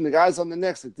just mentioned the guys on the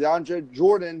Knicks, like DeAndre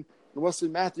Jordan and Wesley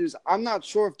Matthews. I'm not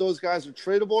sure if those guys are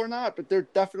tradable or not, but they're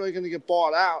definitely going to get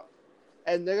bought out,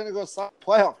 and they're going to go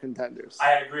playoff contenders.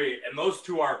 I agree. And those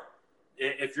two are,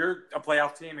 if you're a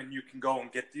playoff team and you can go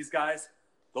and get these guys,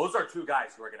 those are two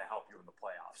guys who are going to help you in the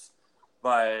playoffs.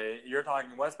 But you're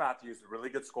talking Wes Matthews, a really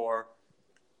good scorer,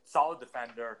 solid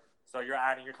defender. So you're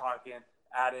adding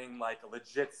like a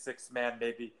legit six-man,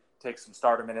 maybe take some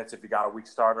starter minutes if you got a weak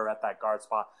starter at that guard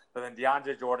spot. But then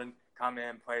DeAndre Jordan come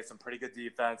in, play some pretty good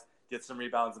defense, get some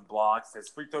rebounds and blocks. His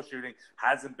free throw shooting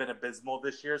hasn't been abysmal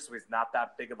this year, so he's not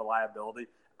that big of a liability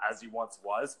as he once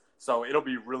was. So it'll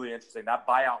be really interesting. That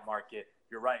buyout market,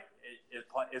 you're right, it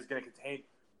is going to contain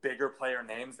bigger player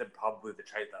names than probably the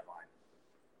trade deadline.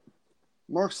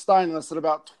 Mark Stein listed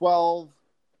about 12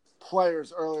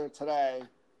 players earlier today,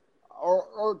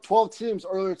 or 12 teams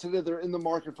earlier today. They're in the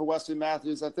market for Wesley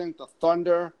Matthews. I think the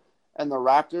Thunder and the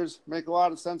Raptors make a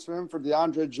lot of sense for him. For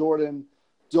DeAndre Jordan,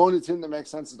 the only team that makes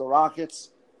sense is the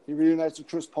Rockets. He reunites with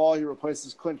Chris Paul. He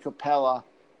replaces Clint Capella,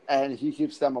 and he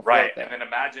keeps them afloat. Right, there. And then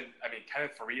imagine,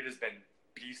 Kenneth Faried has been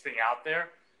beasting out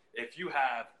there. If you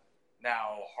have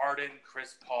now Harden,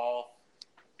 Chris Paul,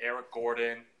 Eric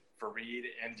Gordon, Faried,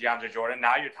 and DeAndre Jordan,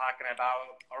 now you're talking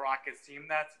about a Rockets team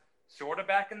that's sort of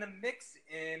back in the mix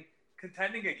in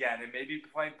contending again and maybe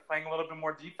playing a little bit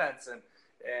more defense. And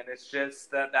it's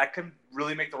just that can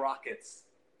really make the Rockets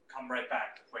come right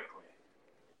back quickly.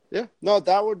 Yeah, no,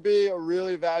 that would be a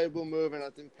really valuable move, and I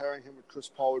think pairing him with Chris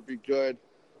Paul would be good.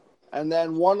 And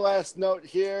then one last note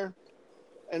here,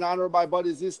 in honor of my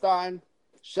buddy Z Stein,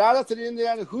 shout out to the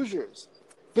Indiana Hoosiers.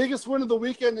 Biggest win of the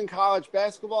weekend in college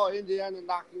basketball, Indiana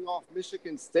knocking off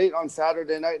Michigan State on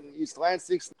Saturday night in East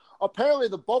Lansing. Apparently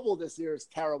the bubble this year is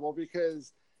terrible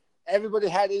because everybody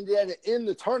had Indiana in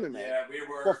the tournament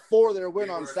before their win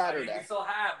on Saturday. We still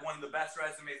have one of the best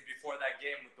resumes before that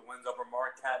game with the wins over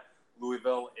Marquette,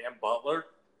 Louisville, and Butler.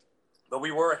 But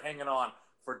we were hanging on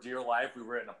for dear life.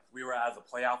 We were as a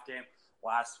playoff game,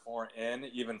 last four in,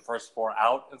 even first four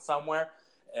out in somewhere.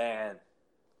 And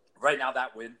right now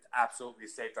that win absolutely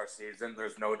saved our season.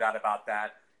 There's no doubt about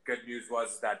that. Good news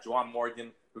was that Juwan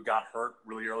Morgan, who got hurt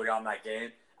really early on that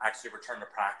game, actually returned to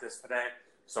practice today.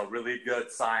 So really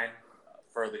good sign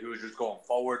for the Hoosiers going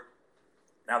forward.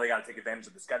 Now they got to take advantage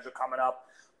of the schedule coming up.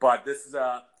 But this is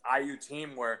a IU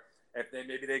team where if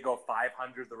they go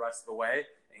 500 the rest of the way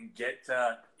and get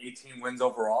to 18 wins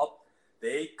overall,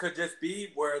 they could just be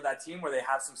where that team where they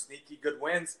have some sneaky good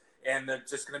wins and they're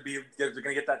going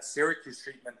to get that Syracuse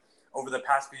treatment over the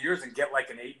past few years and get like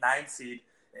an 8-9 seed.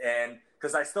 And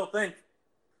because I still think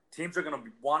teams are going to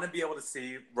want to be able to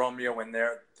see Romeo in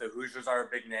there. The Hoosiers are a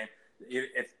big name.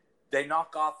 If they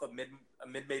knock off a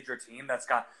mid-major team that's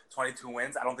got 22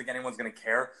 wins, I don't think anyone's going to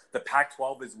care. The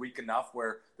Pac-12 is weak enough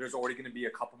where there's already going to be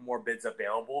a couple more bids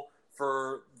available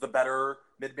for the better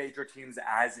mid-major teams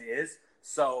as is.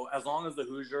 So as long as the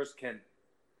Hoosiers can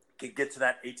get to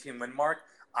that 18-win mark,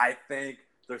 I think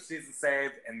their season's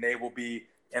saved and they will be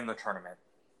in the tournament.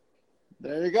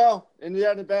 There you go.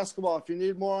 Indiana basketball. If you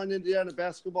need more on Indiana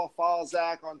basketball, follow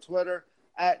Zach on Twitter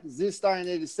at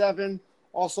ZStein87.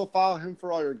 Also follow him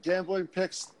for all your gambling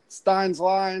picks, Stein's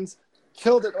lines.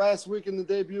 Killed it last week in the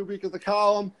debut week of the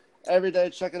column. Every day,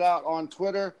 check it out on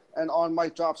Twitter and on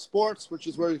Mic Drop Sports, which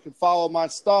is where you can follow my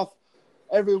stuff.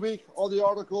 Every week, all the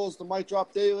articles, the Mic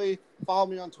Drop Daily. Follow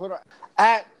me on Twitter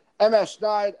at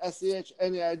MSChneid,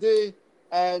 SCHNEID.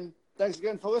 And thanks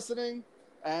again for listening.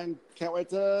 And can't wait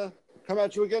to come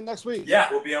at you again next week. Yeah,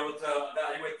 we'll be able to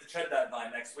evaluate the trade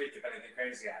deadline next week if anything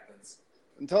crazy happens.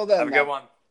 Until then, Have a man. good one.